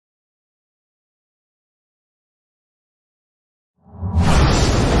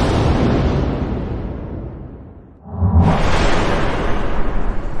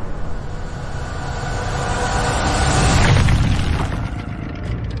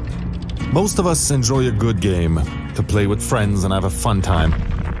Most of us enjoy a good game, to play with friends and have a fun time.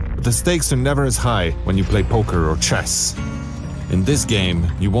 But the stakes are never as high when you play poker or chess. In this game,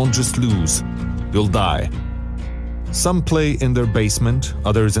 you won't just lose, you'll die. Some play in their basement,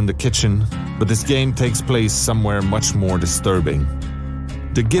 others in the kitchen, but this game takes place somewhere much more disturbing.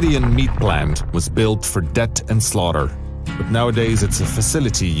 The Gideon meat plant was built for death and slaughter, but nowadays it's a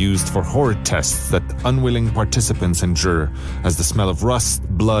facility used for horrid tests that unwilling participants endure as the smell of rust,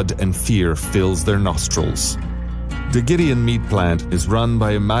 blood and fear fills their nostrils. The Gideon meat plant is run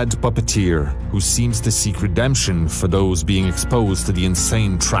by a mad puppeteer who seems to seek redemption for those being exposed to the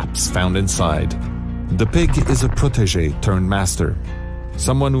insane traps found inside. The pig is a protege turned master,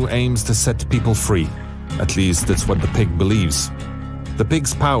 someone who aims to set people free. At least that's what the pig believes. The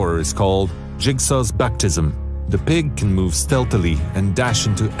pig's power is called Jigsaw's baptism. The pig can move stealthily and dash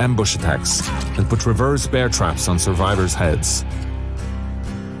into ambush attacks and put reverse bear traps on survivors' heads.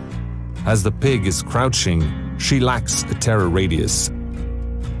 As the pig is crouching, she lacks a terror radius.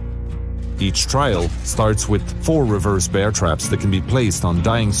 Each trial starts with 4 reverse bear traps that can be placed on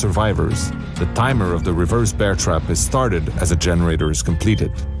dying survivors. The timer of the reverse bear trap is started as a generator is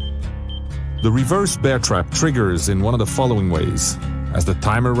completed. The reverse bear trap triggers in one of the following ways: as the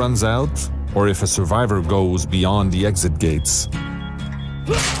timer runs out, or if a survivor goes beyond the exit gates.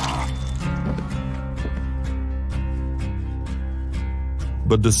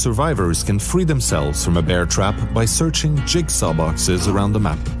 But the survivors can free themselves from a bear trap by searching jigsaw boxes around the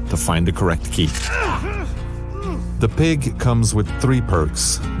map to find the correct key. The pig comes with 3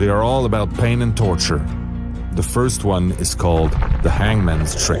 perks. They are all about pain and torture. The first one is called the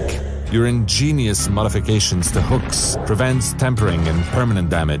Hangman's Trick. Your ingenious modifications to hooks prevents tempering and permanent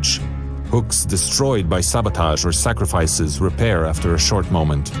damage. Hooks destroyed by sabotage or sacrifices repair after a short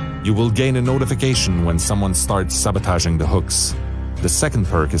moment. You will gain a notification when someone starts sabotaging the hooks. The second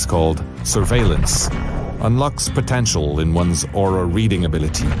perk is called Surveillance. Unlocks potential in one's aura reading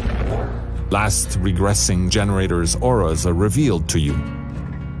ability. Last regressing generators' auras are revealed to you.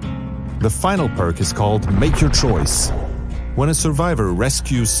 The final perk is called Make Your Choice. When a survivor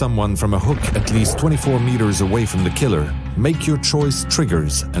rescues someone from a hook at least 24 meters away from the killer, Make Your Choice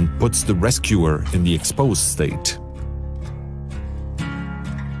triggers and puts the rescuer in the exposed state.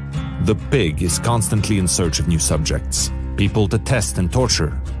 The pig is constantly in search of new subjects, people to test and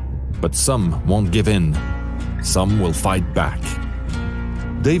torture, but some won't give in. Some will fight back.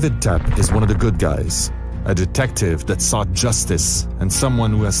 David Tapp is one of the good guys, a detective that sought justice and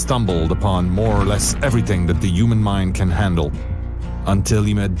someone who has stumbled upon more or less everything that the human mind can handle. Until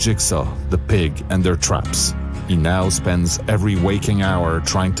he met Jigsaw, the pig, and their traps. He now spends every waking hour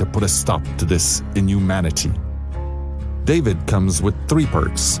trying to put a stop to this inhumanity. David comes with 3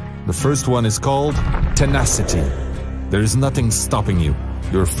 perks. The first one is called Tenacity. There is nothing stopping you.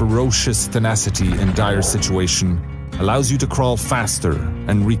 Your ferocious tenacity in dire situation allows you to crawl faster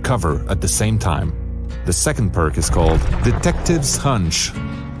and recover at the same time. The second perk is called Detective's Hunch.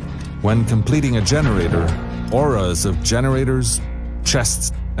 When completing a generator, auras of generators,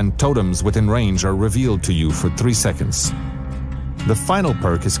 chests, and totems within range are revealed to you for 3 seconds. The final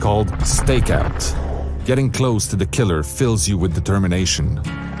perk is called Stakeout. Getting close to the killer fills you with determination.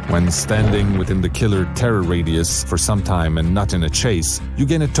 When standing within the killer terror radius for some time and not in a chase, you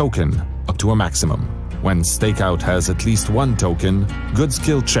gain a token, up to a maximum. When Stakeout has at least 1 token, good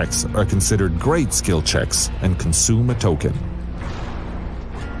skill checks are considered great skill checks and consume a token.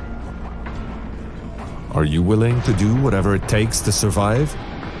 Are you willing to do whatever it takes to survive?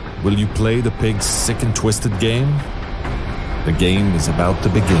 Will you play the pig's sick and twisted game? The game is about to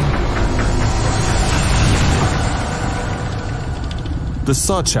begin. The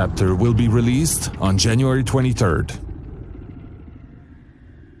Saw chapter will be released on January 23rd.